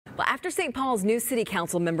Well, after St. Paul's new city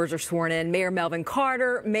council members are sworn in, Mayor Melvin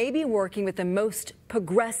Carter may be working with the most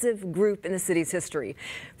progressive group in the city's history.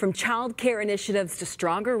 From child care initiatives to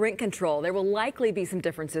stronger rent control, there will likely be some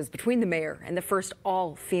differences between the mayor and the first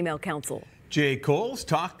all-female council. Jay Coles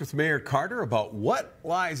talked with Mayor Carter about what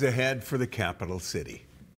lies ahead for the capital city.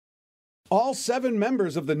 All 7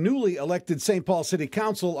 members of the newly elected St. Paul City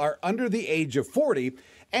Council are under the age of 40,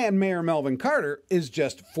 and Mayor Melvin Carter is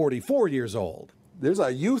just 44 years old. There's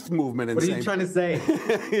a youth movement in What are you trying to say?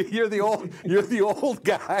 You're the old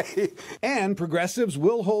guy. And progressives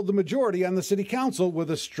will hold the majority on the city council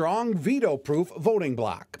with a strong veto-proof voting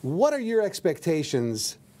bloc. What are your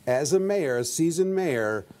expectations as a mayor, a seasoned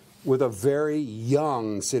mayor, with a very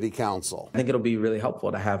young city council? I think it'll be really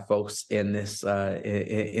helpful to have folks in this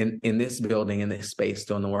in this building, in this space,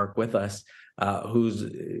 doing the work with us, who's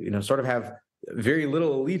sort of have very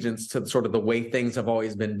little allegiance to sort of the way things have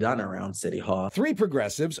always been done around City Hall. 3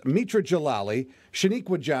 progressives, Mitra Jalali,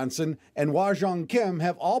 Shaniqua Johnson, and Wajong Kim,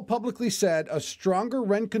 have all publicly said a stronger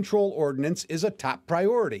rent control ordinance is a top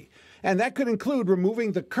priority. And that could include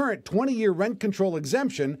removing the current 20-year rent control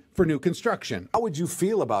exemption for new construction. How would you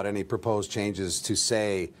feel about any proposed changes to,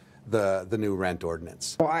 say, the new rent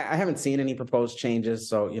ordinance? Well, I haven't seen any proposed changes,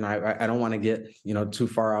 so I don't want to get too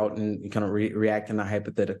far out and kind of reacting to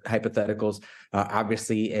hypotheticals.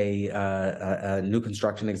 Obviously, a new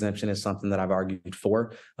construction exemption is something that I've argued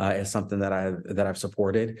for. Is something that I've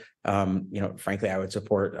supported. Frankly, I would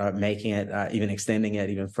support making it, even extending it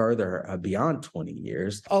even further beyond 20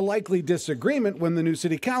 years. A likely disagreement when the new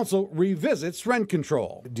city council revisits rent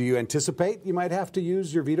control. Do you anticipate you might have to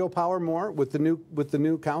use your veto power more with the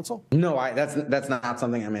new council? No, that's not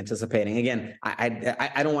something I'm anticipating. Again,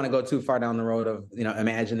 I don't want to go too far down the road of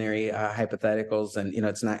imaginary hypotheticals, and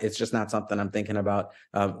it's just not something I'm thinking about.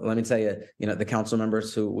 Let me tell you, the council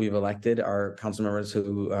members who we've elected are council members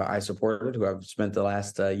who I supported, who I've spent the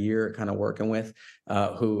last year kind of working with,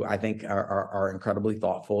 who I think are incredibly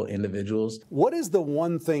thoughtful individuals. What is the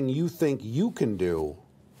one thing you think you can do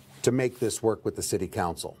to make this work with the city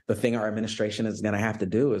council? The thing our administration is going to have to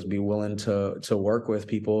do is be willing to work with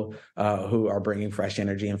people who are bringing fresh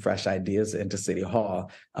energy and fresh ideas into City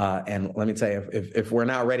Hall. And let me tell you, if we're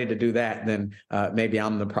not ready to do that, then maybe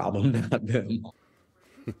I'm the problem, not them.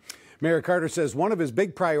 Mayor Carter says one of his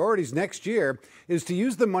big priorities next year is to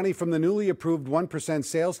use the money from the newly approved 1%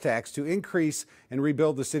 sales tax to increase and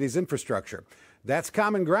rebuild the city's infrastructure. That's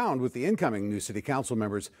common ground with the incoming new city council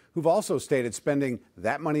members, who've also stated spending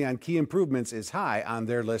that money on key improvements is high on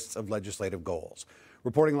their lists of legislative goals.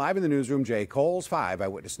 Reporting live in the newsroom, Jay Coles, 5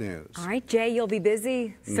 Eyewitness News. All right, Jay, you'll be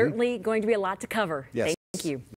busy. Certainly going to be a lot to cover. Yes. Thank you.